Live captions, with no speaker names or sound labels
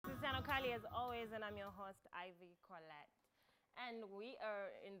Kali as always, and I'm your host, Ivy Colette. And we are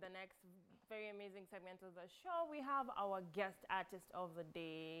in the next very amazing segment of the show. We have our guest artist of the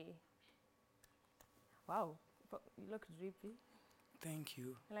day. Wow, you look drippy. Thank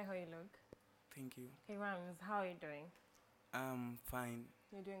you. I like how you look. Thank you. Hey Rams, how are you doing? I'm fine.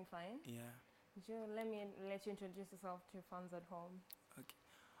 You're doing fine? Yeah. Let you introduce yourself to your fans at home. Okay.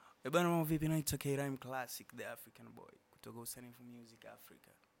 Ebana mambo vipi, naitwa K-Rhyme Classic, the African boy, kutoka Usanifu Music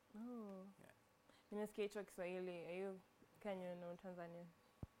Africa. Oh. Yeah. Nimesikia hicho Kiswahili. Are you Kenyan or Tanzanian?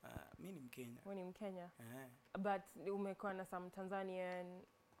 Mimi ni Mkenya. Wewe ni Mkenya? Yeah. But umekuwa na some Tanzanian.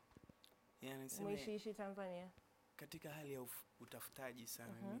 Yeah, niseme umeishi Tanzania? Katika hali ya utafutaji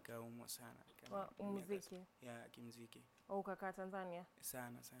sana, nikaumwa sana. Muziki? Yeah, kimuziki. Ukakaa Tanzania?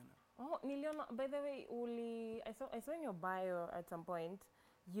 Sana. Oh, niliona, by the way, I saw in your bio at some point,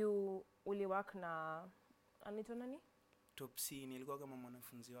 you uliwork na, anaitwa nani? Top C, nilikuwa kama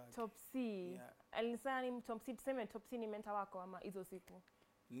mwanafunzi wake. Top C? Yeah. Alisema ni Top C, tuseme Top C ni mentor wako ama hizo siku?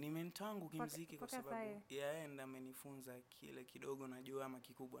 Ni mentor wangu kimuziki kwa sababu yeye ndiye amenifunza kile kidogo najua ama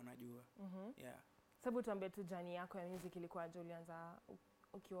kikubwa najua. Yeah. Sababu tuambie tu journey yako ya music ilikuwa aje, ulianza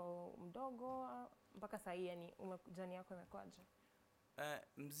ukiwa mdogo mpaka sasa hivi, yani journey yako imekwaje?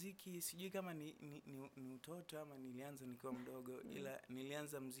 Muziki sijui kama ni utoto ama nilianza nikiwa mdogo, ila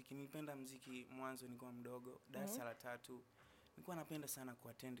nilianza muziki, nilipenda muziki mwanzo nikiwa mdogo, darasa la 3. Nilikuwa napenda sana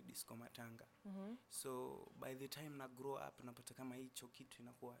kuattend disco matanga. So by the time na grow up napata kama hicho kitu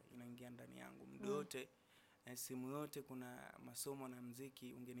inaingia ndani yangu muda wote. Simu yote kuna masomo na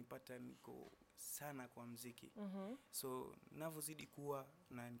muziki, ungenipata niko sana kwa muziki. So ninavyozidi kuwa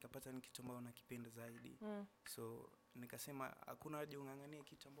na nikapata ni kitu ambacho nakipenda zaidi. So nikasema hakuna haja unganganie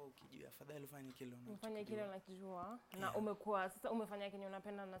kitu ambacho ukijua, afadhali ufanye kile unachojua. Ufanye kile unachojua. Na umekuwa sasa umefanya kile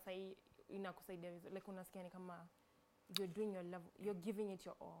unapenda na sasa inakusaidia vizuri. Like unasikia ni kama you're doing your love, you're giving it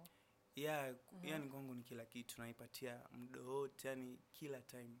your all. Yeah, yani kwangu ni kila kitu naipatia muda wote, yani kila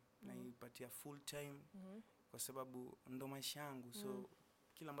time naipatia full time. Kwa sababu ndo maisha yangu. So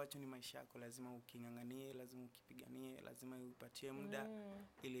kila ambacho ni maisha yako lazima ukinganganie, lazima ukipiganie, lazima upatie muda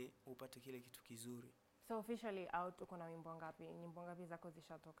ili upate kile kitu kizuri. So officially out uko na wimbo ngapi? Nyimbo ngapi zako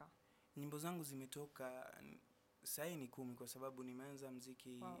zishatoka? Nyimbo zangu zimetoka sasa ni 10 kwa sababu nimeanza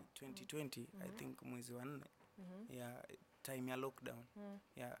muziki 2020, I think mwezi wa 4. Yeah, time ya lockdown.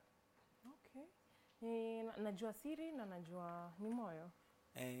 Yeah. Okay. Najua Siri na najua ni Moyo.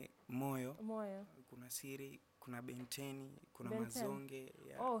 Moyo. Kuna Siri, kuna Benteni, kuna Mazonge.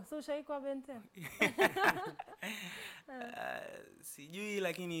 Yeah. Oh, so ushaikuwa Benten? Sijui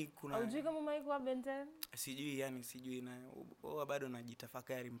lakini kuna. Hujui kama umeikuwa Benten? Sijui na bado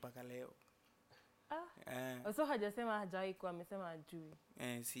najitafakari mpaka leo. So hajasema hajawahi kuwa, amesema hajui.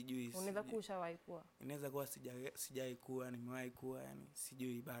 Sijui. Unaweza kuwa ushawahi kuwa. Inaweza kuwa sijawahi kuwa, nimewahi kuwa, yani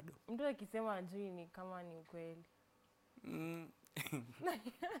sijui bado. Mtu akisema hajui ni kama ni ukweli.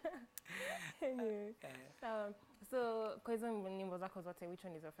 Anyway. So kwa hizo nyimbo zako zote, which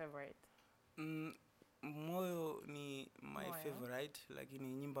one is your favorite? Moyo ni my favorite,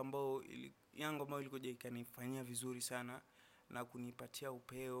 lakini nyimbo ambayo yangu ambayo ilikuja ikanifanyia vizuri sana na kunipatia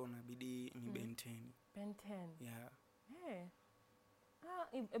upeo na bidii ni Benten. Benten. Yeah. Hey.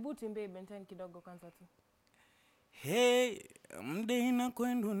 Ebu tuimbe Benten kidogo kwanza tu. Hey, muda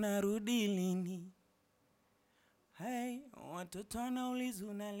inakwenda narudi lini? Hey, watoto wanauliza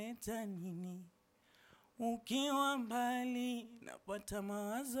unaleta nini? Ukiwa mbali napata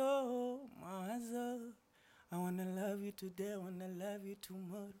mawazo. I wanna love you today, I wanna love you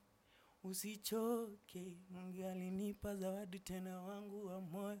tomorrow. Usichoke, Mungu alinipa zawadi tena wangu wa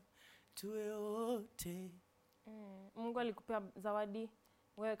moyo, tuwe wote. Mungu alikupea zawadi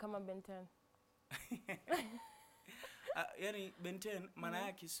wewe kama Benten. Yani Benten maana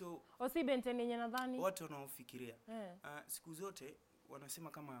yake so si Benten yenye nadhani watu wanaofikiria. Siku zote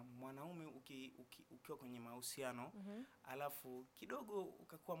wanasema kama mwanaume ukiwa kwenye mahusiano alafu kidogo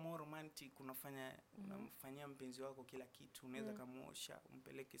ukakuwa more romantic, unamfanyia mpenzi wako kila kitu, unaweza kumuosha,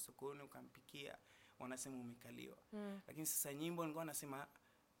 umpeleke sokoni, ukampikia, wanasema umekaliwa. Lakini sasa nyimbo nilikuwa nasema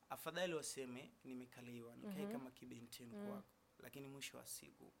afadhali waseme nimekaliwa, nikae kama kibenten kwako, lakini mwisho wa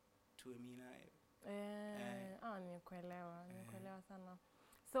siku tuwe mimi naye. Nimekuelewa sana.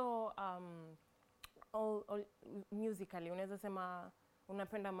 So all musically unaweza sema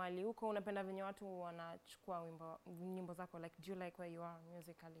unapenda mali huko, unapenda venye watu wanachukua nyimbo zako, like do you like where you are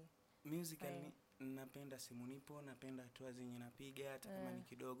musically? Musically napenda simu nipo, napenda hatua zenye napiga hata kama ni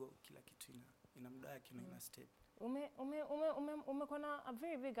kidogo, kila kitu ina muda wake na ina step. Umekuwa na a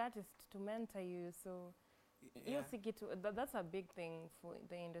very big artist to mentor you, so that's a big thing for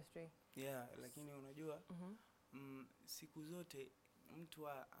the industry. Yeah, lakini unajua siku zote mtu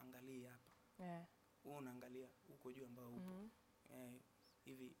angalie hapa. Yeah. Wewe unaangalia huko juu ambao upo.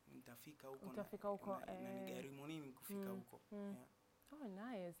 Hivi nitafika huko utafika huko na nigharimu nini kufika huko. Yeah. Oh,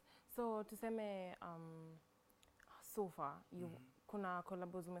 nice. So tuseme so far kuna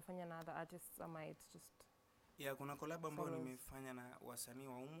collabs umefanya na other artists ama it's just kuna collab ambao nimefanya na wasanii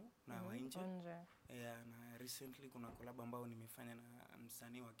wa humu na wa nje. Na recently kuna collab ambao nimefanya na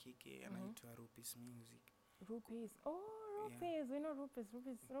msanii wa kike anaitwa Rupis Music. Rupis. Oh, Rupis. Yeah. We know Rupis.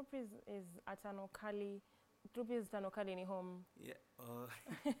 Rupis is at Tano Kali. Rupis Tano Kali ni home. Yeah. Oh.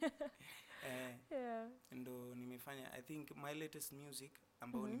 Ndo nimefanya, I think my latest music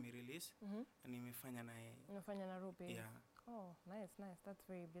ambao nime-release nimefanya na yeye. Nimefanya na Rupis. Yeah. Oh, nice. That's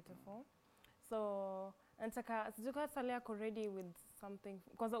very beautiful. So, nataka sijuka sale yako ready with something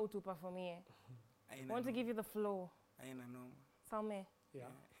kwanza utuperformie. I want to give you the flow. Aina noma. Salme.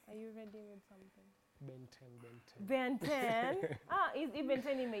 Yeah. Are you ready with something? Ben 10. Ben 10? Hii Ben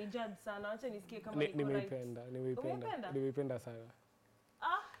 10 imejudge sana. Acha nisikie kama iko right. Nimeipenda sana.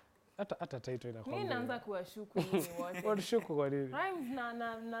 Hata title inakwambia. Mimi naanza kuwashuku nyinyi wote. Washuku kwa nini? Rhymes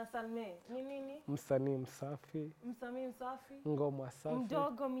na Salme. Ni nini? Msanii msafi. Ngoma safi.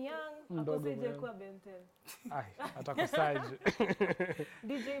 Mdogo myang. Akoseje kwa Ben 10. Atakusaje.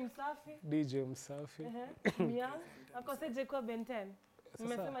 DJ msafi. Myang. Akoseje kwa Ben 10.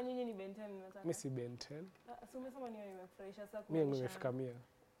 Nimesema nyinyi ni Ben 10 nataka. Mimi si Ben 10. Si umesema niyo nimefurahisha sasa kwa. Mimi nimefika 100.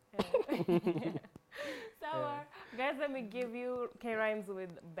 So, guys, let me give you K-Rhymes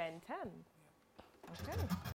with Ben 10. Okay.